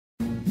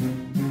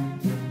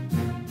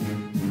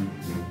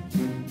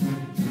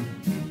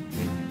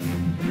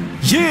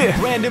Yeah,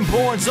 Brandon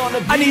Bourne's on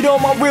the beat. I need all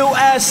my real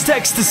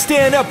Aztecs to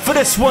stand up for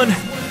this one.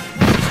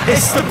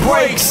 It's the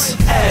breaks.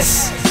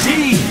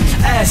 S-D-S-U.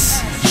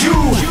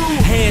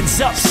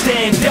 Hands up,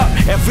 stand up,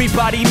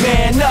 everybody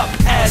man up.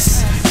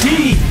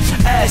 S-D-S-U.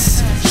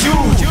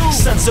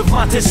 Sons of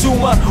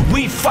Montezuma,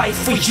 we fight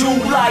for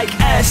you like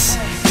S-D-S-U.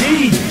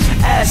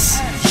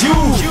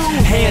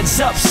 Hands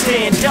up,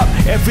 stand up,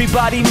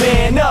 everybody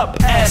man up.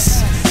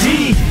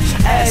 S-D-S-U.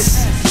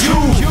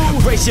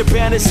 Raise your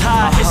banners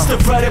high, it's the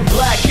red and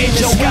black in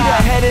the sky. We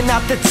the head and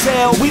not the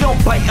tail, we don't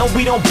bite and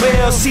we don't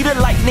bail. See the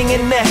lightning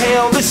in the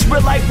hail, this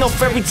real life, no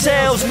fairy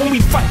tales. When we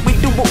fight, we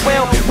do it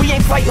well, we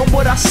ain't fighting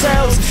with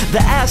ourselves.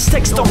 The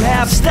Aztecs don't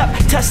have step,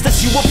 test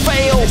us, you will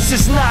fail. This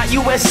is not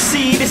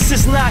USC, this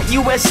is not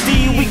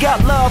USD. We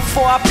got love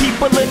for our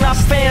people and our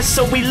fans,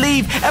 so we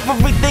leave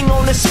everything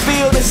on this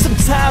field. And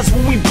sometimes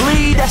when we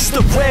bleed, that's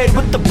the red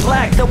with the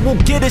black that will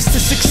get us to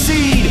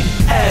succeed.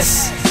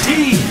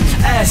 S-D-S-U.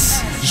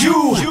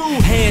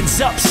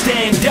 Hands up,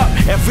 stand up,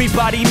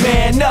 everybody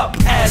man up.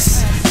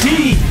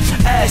 S-D-S-U.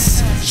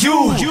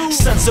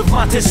 Sons of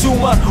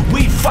Montezuma,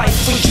 we fight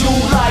for you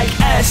like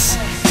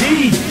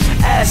S-D-S-U.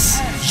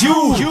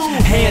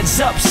 Hands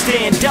up,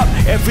 stand up,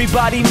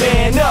 everybody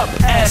man up.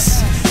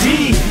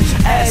 S-D-S-U.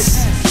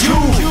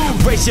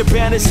 Raise your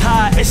banners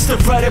high, it's the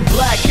red and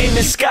black in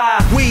the sky.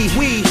 We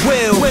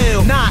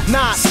will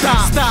not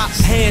stop.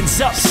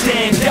 Hands up,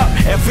 stand up,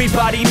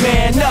 everybody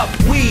man up.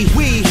 We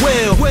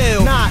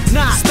will not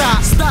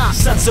stop.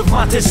 Sons of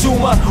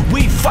Montezuma,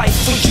 we fight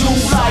for you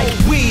like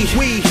we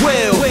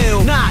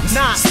will not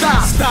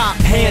stop.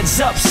 Hands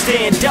up,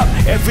 stand up,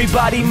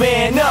 everybody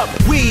man up.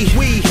 We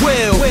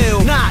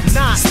will not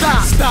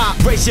stop.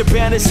 Raise your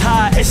banners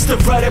high, it's the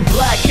red and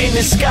black in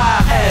the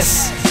sky.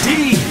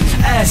 S-D-S-U.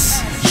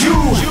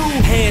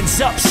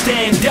 Hands up,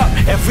 stand up,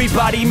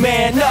 everybody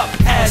man up.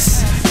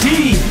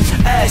 S-D-S-U.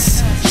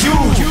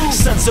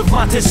 Sons of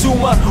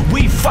Montezuma,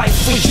 we fight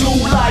for you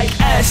like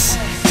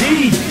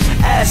S-D-S-U.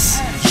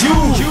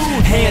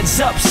 Hands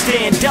up,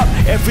 stand up,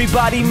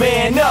 everybody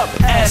man up.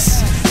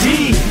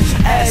 S-D-S-U.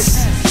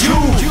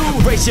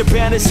 Raise your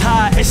banners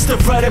high, it's the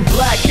red and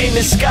black in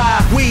the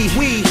sky. We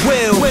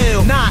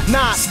will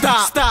not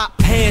stop.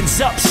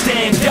 Hands up,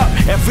 stand up,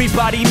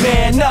 everybody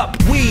man up.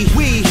 We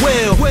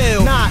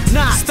will not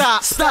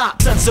stop.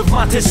 Sons of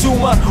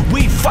Montezuma,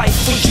 we fight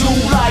for you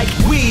like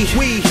we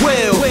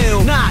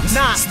will not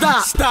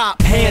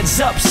stop. Hands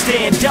up,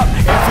 stand up,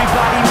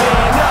 everybody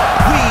man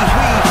up. We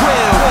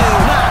will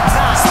not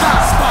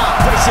stop.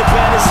 Raise your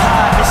banners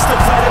high, it's the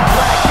red and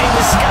black in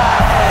the sky.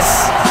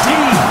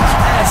 S-D-S-U.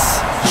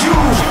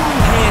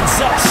 Hands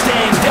up,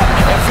 stand up,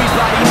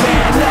 everybody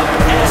man up.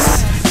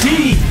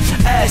 S-D-S-U.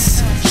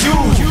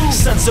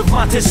 Sons of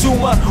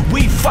Montezuma,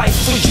 we fight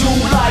for you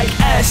like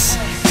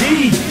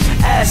S-D-S-U.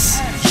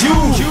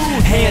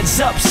 Hands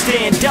up,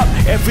 stand up,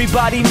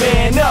 everybody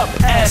man up.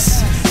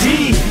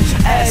 S-D-S-U.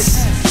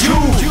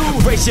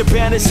 Raise your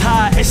banners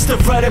high, it's the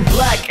red and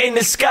black in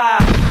the sky.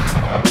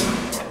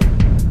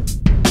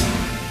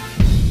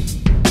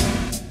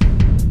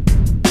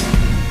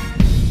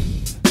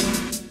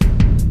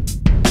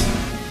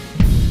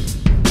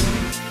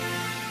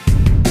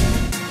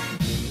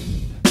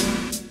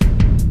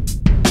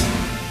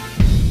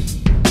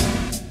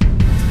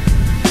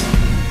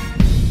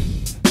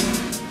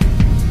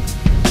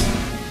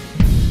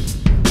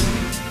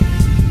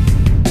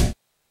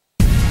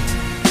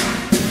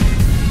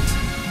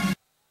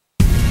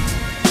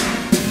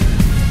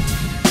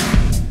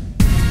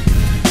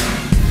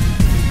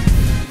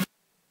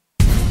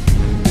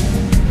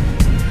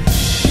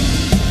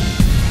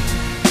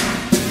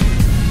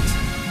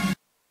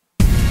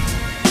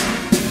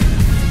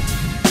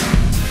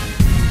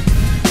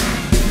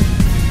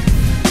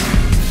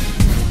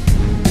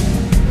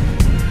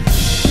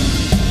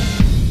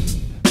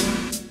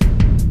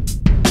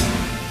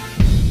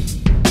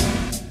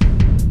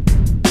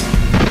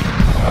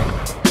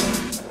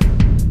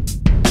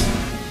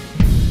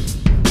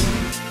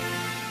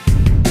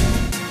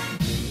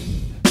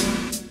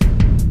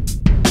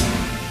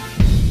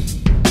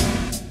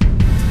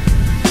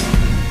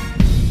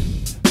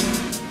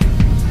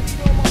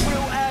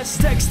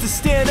 To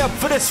stand up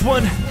for this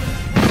one,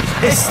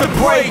 it's the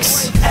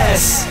breaks.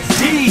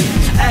 S-D-S-U.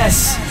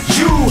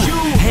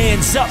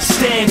 Hands up,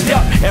 stand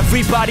up,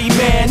 everybody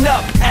man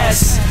up.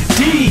 S-D-S-U.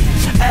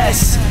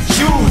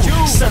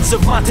 Sons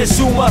of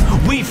Montezuma,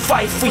 we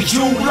fight for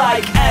you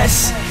like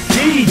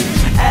S-D-S-U.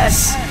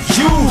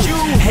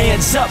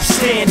 Hands up,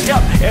 stand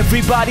up,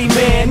 everybody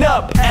man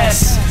up.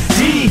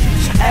 S-D-S-U.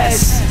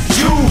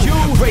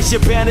 Raise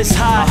your banners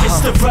high, it's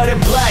the red and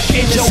black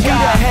in the sky. We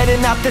the head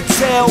and not the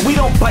tail, we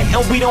don't bite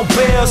and we don't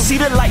bail. See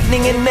the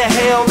lightning in the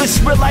hail, this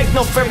real life,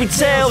 no fairy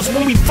tales.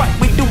 When we fight,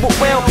 we do it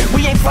well,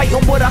 we ain't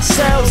fighting with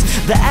ourselves.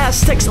 The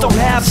Aztecs don't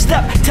have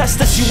step, test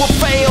us, you will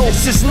fail.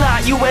 This is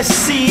not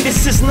USC,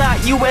 this is not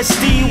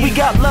USD. We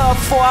got love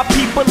for our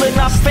people and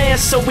our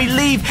fans, so we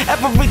leave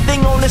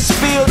everything on this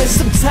field. And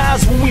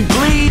sometimes when we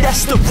bleed,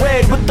 that's the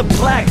red with the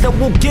black that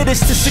will get us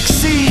to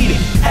succeed.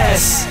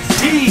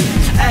 S-D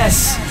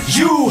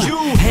S-U.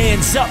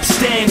 Hands up,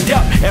 stand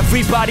up,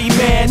 everybody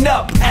man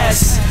up.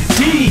 S-D-S-U.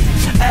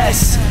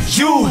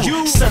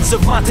 Sons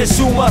of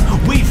Montezuma,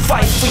 we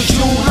fight for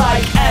you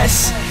like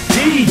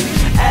S-D-S-U.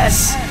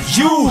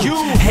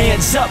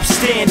 Hands up,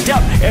 stand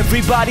up,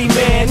 everybody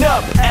man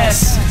up.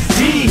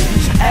 S-D-S-U.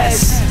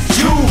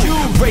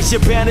 Raise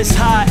your banners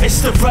high,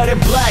 it's the red and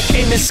black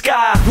in the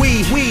sky.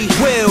 We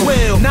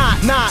will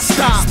not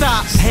stop.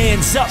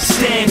 Hands up,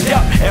 stand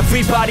up,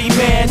 everybody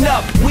man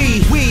up.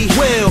 We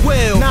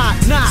will not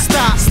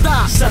stop.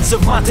 Sons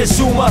of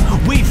Montezuma,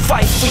 we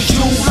fight for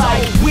you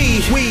like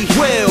we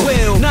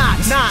will not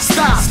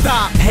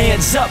stop.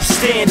 Hands up,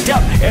 stand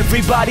up,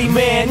 everybody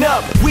man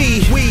up.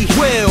 We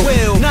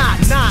will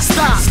not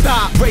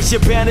stop. Raise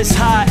your banners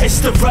high, it's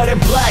the red and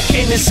black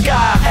in the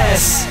sky.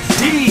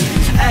 S-D-S-U.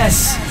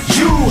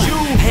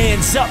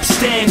 Hands up,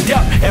 stand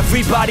up,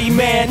 everybody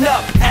man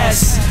up.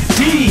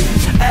 S-D-S-U.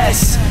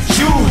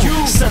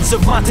 Sons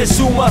of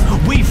Montezuma,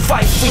 we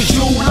fight for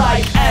you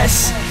like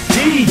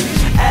S-D-S-U.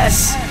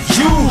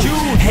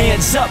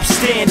 Hands up,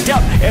 stand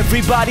up,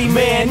 everybody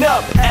man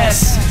up.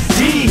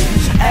 S-D-S-U.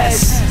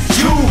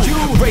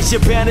 Raise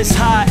your banners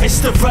high, it's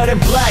the red and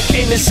black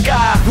in the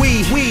sky.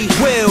 We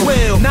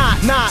will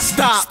not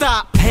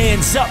stop.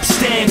 Hands up,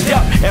 stand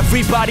up,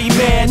 everybody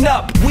man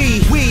up.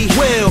 We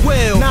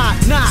will not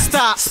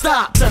stop.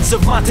 Sons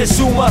of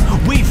Montezuma,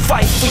 we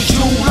fight for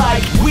you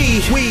like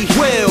we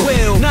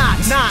will not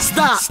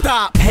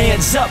stop.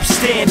 Hands up,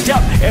 stand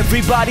up,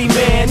 everybody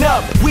man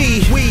up.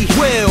 We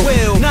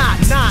will not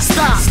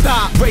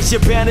stop. Raise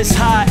your banners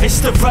high, it's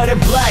the red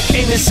and black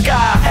in the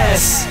sky.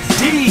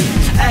 S-D-S-U.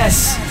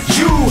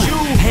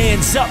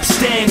 Hands up,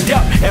 stand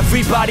up,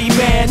 everybody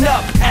man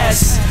up.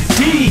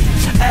 S-D-S-U.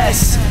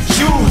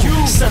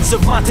 Sons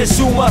of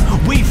Montezuma,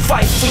 we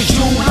fight for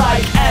you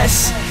like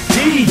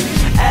S-D-S-U.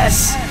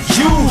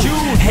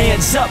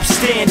 Hands up,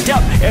 stand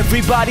up,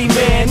 everybody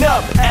man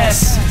up.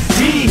 S-D-S-U.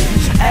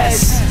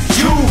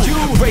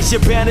 Raise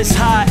your banners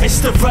high, it's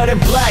the red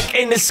and black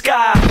in the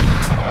sky.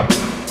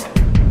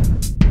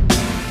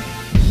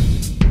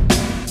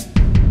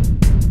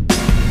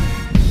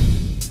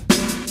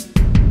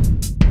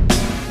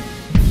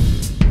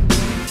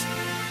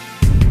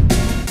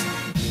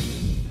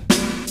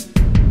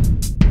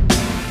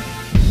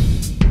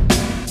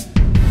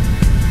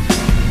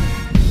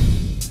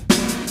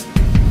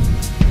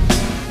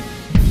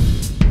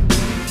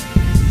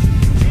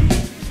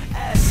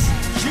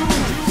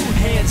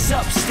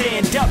 Up,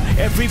 stand up,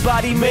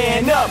 everybody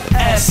man up.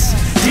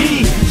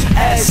 S-D-S-U.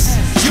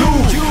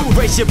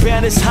 Raise your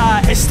banners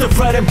high, it's the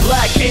red and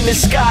black in the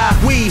sky.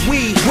 We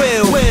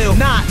will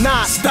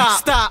not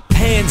stop.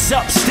 Hands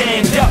up,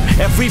 stand up,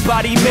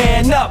 everybody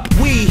man up.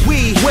 We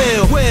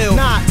will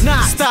not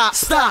stop.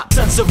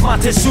 Sons of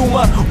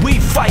Montezuma, we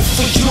fight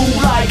for you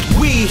like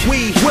we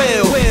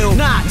will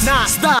not stop.